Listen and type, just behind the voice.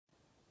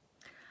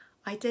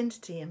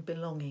Identity and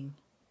belonging.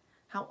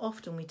 How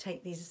often we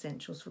take these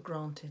essentials for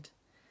granted,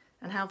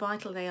 and how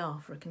vital they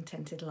are for a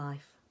contented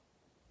life.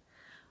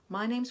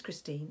 My name's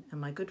Christine,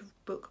 and my good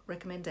book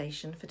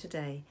recommendation for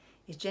today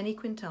is Jenny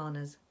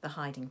Quintana's The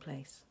Hiding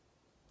Place.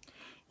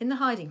 In The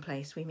Hiding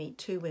Place, we meet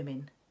two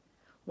women,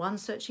 one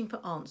searching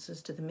for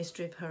answers to the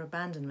mystery of her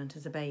abandonment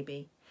as a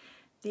baby,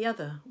 the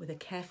other with a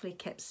carefully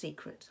kept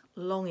secret,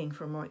 longing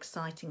for a more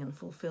exciting and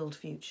fulfilled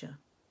future.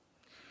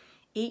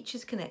 Each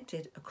is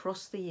connected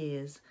across the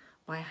years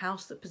by a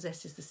house that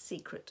possesses the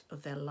secret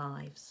of their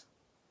lives.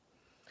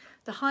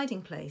 The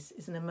Hiding Place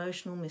is an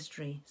emotional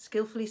mystery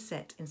skillfully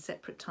set in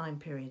separate time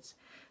periods,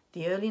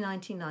 the early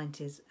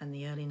 1990s and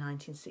the early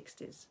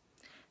 1960s,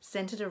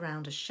 centred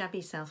around a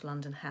shabby South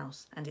London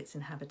house and its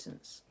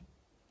inhabitants.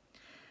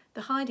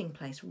 The Hiding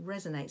Place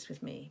resonates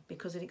with me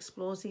because it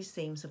explores these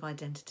themes of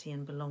identity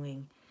and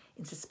belonging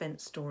in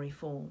suspense story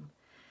form,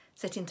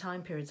 set in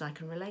time periods I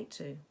can relate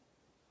to.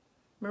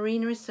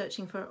 Marina is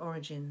searching for her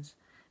origins,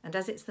 and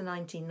as it's the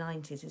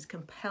 1990s, is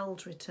compelled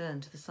to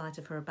return to the site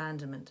of her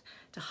abandonment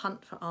to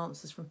hunt for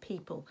answers from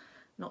people,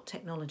 not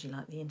technology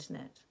like the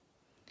internet.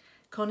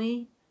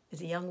 Connie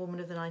is a young woman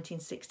of the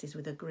 1960s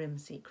with a grim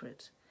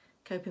secret,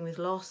 coping with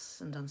loss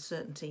and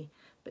uncertainty,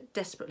 but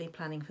desperately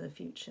planning for the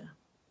future.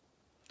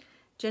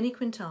 Jenny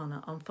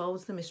Quintana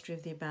unfolds the mystery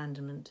of the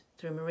abandonment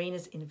through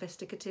Marina's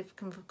investigative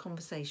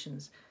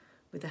conversations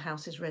with the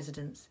house's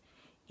residents,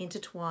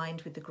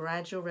 intertwined with the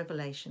gradual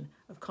revelation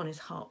of Connie's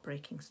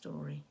heartbreaking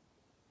story.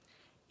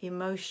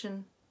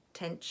 Emotion,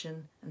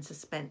 tension and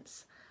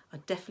suspense are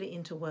deftly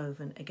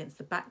interwoven against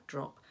the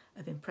backdrop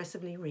of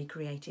impressively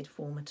recreated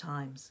former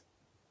times.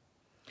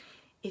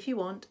 If you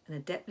want an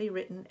adeptly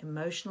written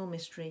emotional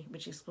mystery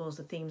which explores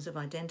the themes of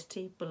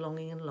identity,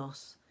 belonging and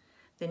loss,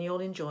 then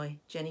you'll enjoy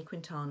Jenny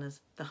Quintana's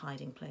The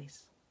Hiding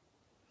Place.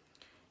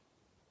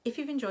 If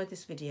you've enjoyed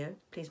this video,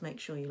 please make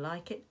sure you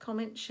like it,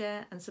 comment,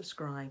 share and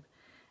subscribe.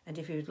 And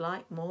if you'd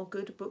like more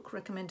good book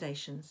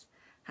recommendations,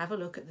 have a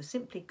look at the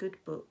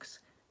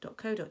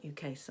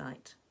simplygoodbooks.co.uk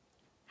site.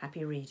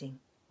 Happy reading.